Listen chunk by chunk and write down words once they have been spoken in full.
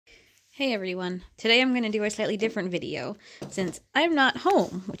Hey everyone, today I'm going to do a slightly different video, since I'm not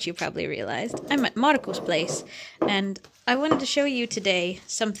home, which you probably realized. I'm at Marco's place, and I wanted to show you today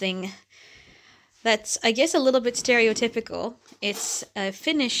something that's, I guess, a little bit stereotypical. It's a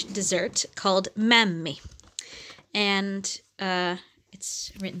Finnish dessert called Mämmi, and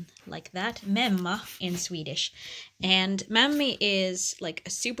it's written like that, Mämmi in Swedish, and Mämmi is like a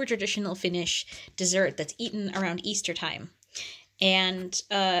super traditional Finnish dessert that's eaten around Easter time. And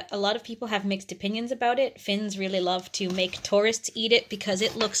a lot of people have mixed opinions about it. Finns really love to make tourists eat it because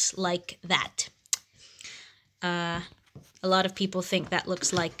it looks like that. A lot of people think that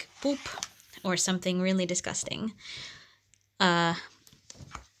looks like poop or something really disgusting. I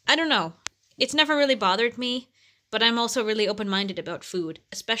don't know. It's never really bothered me, but I'm also really open-minded about food,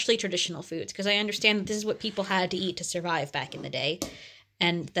 especially traditional foods, because I understand that this is what people had to eat to survive back in the day,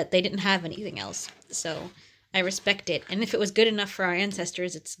 and that they didn't have anything else. So I respect it, and if it was good enough for our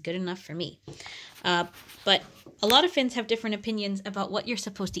ancestors, it's good enough for me. But a lot of Finns have different opinions about what you're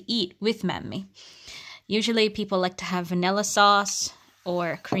supposed to eat with Mämmi. Usually people like to have vanilla sauce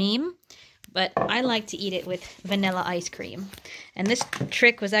or cream, but I like to eat it with vanilla ice cream. And this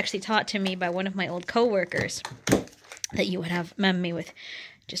trick was actually taught to me by one of my old co-workers, that you would have Mämmi with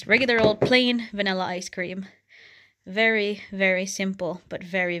just regular old plain vanilla ice cream. Very, very simple, but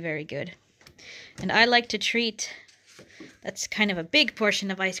very, very good. And I like to treat, that's kind of a big portion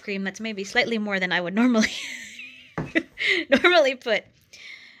of ice cream, that's maybe slightly more than I would normally put.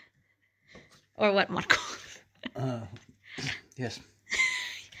 Or what, Marco? Yes.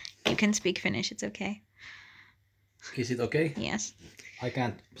 You can speak Finnish, it's okay. Is it okay? Yes. I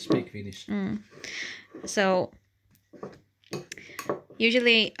can't speak Finnish. So,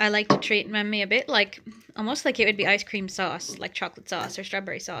 usually I like to treat Mämmi a bit like, almost like it would be ice cream sauce, like chocolate sauce or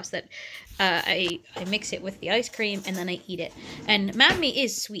strawberry sauce, that I mix it with the ice cream and then I eat it. And Mämmi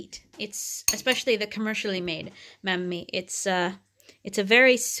is sweet. It's, especially the commercially made Mämmi, it's a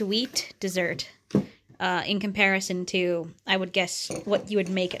very sweet dessert in comparison to, I would guess, what you would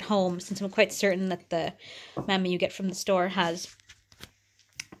make at home, since I'm quite certain that the Mämmi you get from the store has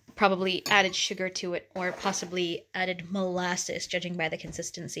probably added sugar to it, or possibly added molasses, judging by the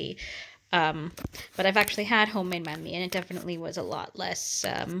consistency. But I've actually had homemade Mämmi, and it definitely was a lot less,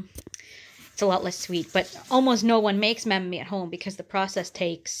 it's a lot less sweet. But almost no one makes Mämmi at home because the process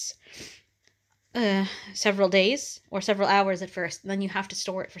takes several days, or several hours at first, and then you have to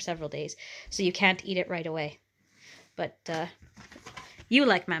store it for several days, so you can't eat it right away. But you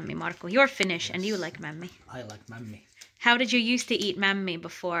like Mämmi, Marco. You're Finnish, and you like Mämmi. I like Mämmi. How did you used to eat Mämmi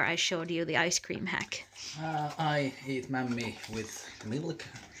before I showed you the ice cream hack? I eat Mämmi with milk.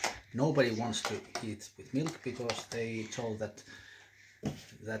 Nobody wants to eat with milk because they told that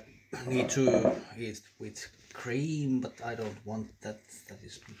need to eat with cream, but I don't want that. That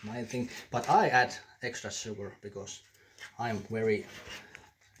is my thing. But I add extra sugar because I'm very,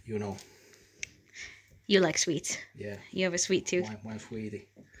 you know. You like sweets. Yeah. You have a sweet tooth. My sweetie.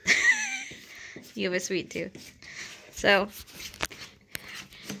 You have a sweet tooth. So,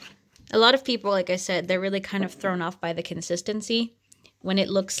 a lot of people, like I said, they're really kind of thrown off by the consistency when it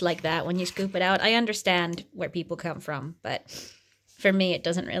looks like that, when you scoop it out. I understand where people come from, but for me it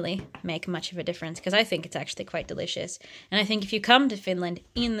doesn't really make much of a difference, because I think it's actually quite delicious. And I think if you come to Finland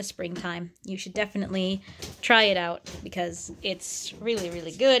in the springtime, you should definitely try it out, because it's really,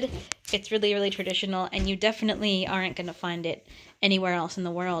 really good. It's really, really traditional, and you definitely aren't going to find it anywhere else in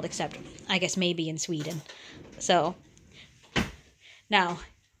the world, except, I guess, maybe in Sweden. So, now,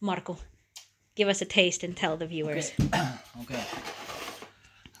 Marco, give us a taste and tell the viewers. Okay.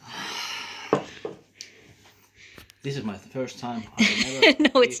 This is my first time. I've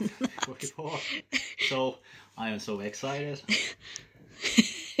never No, it's not. Before, so I am so excited.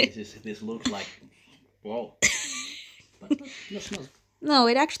 This looks like, whoa. But that's not. No,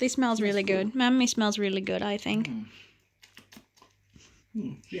 it actually smells really good. Mämmi smells really good, I think.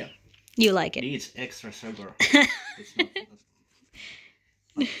 Yeah. You like it. Needs extra sugar. It's not.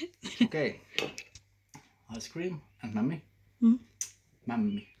 Okay. Ice cream and Mämmi.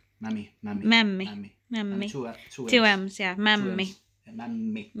 Mämmi. Mämmi. Two M's, yeah. Mämmi.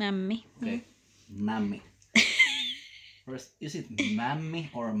 Mämmi. Mämmi. Okay. Mämmi. First, is it Mämmi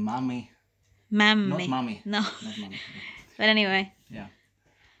or Mummy? Mämmi. Not Mummy. No. Not Mummy. But anyway. Yeah.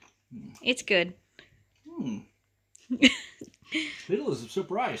 It's good. Little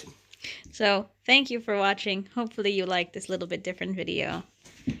surprised. So, thank you for watching. Hopefully you like this little bit different video.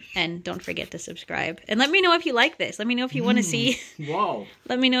 And don't forget to subscribe. And let me know if you like this. Let me know if you want to see... Wow.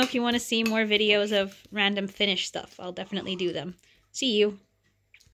 Let me know if you want to see more videos of random Finnish stuff. I'll definitely do them. See you.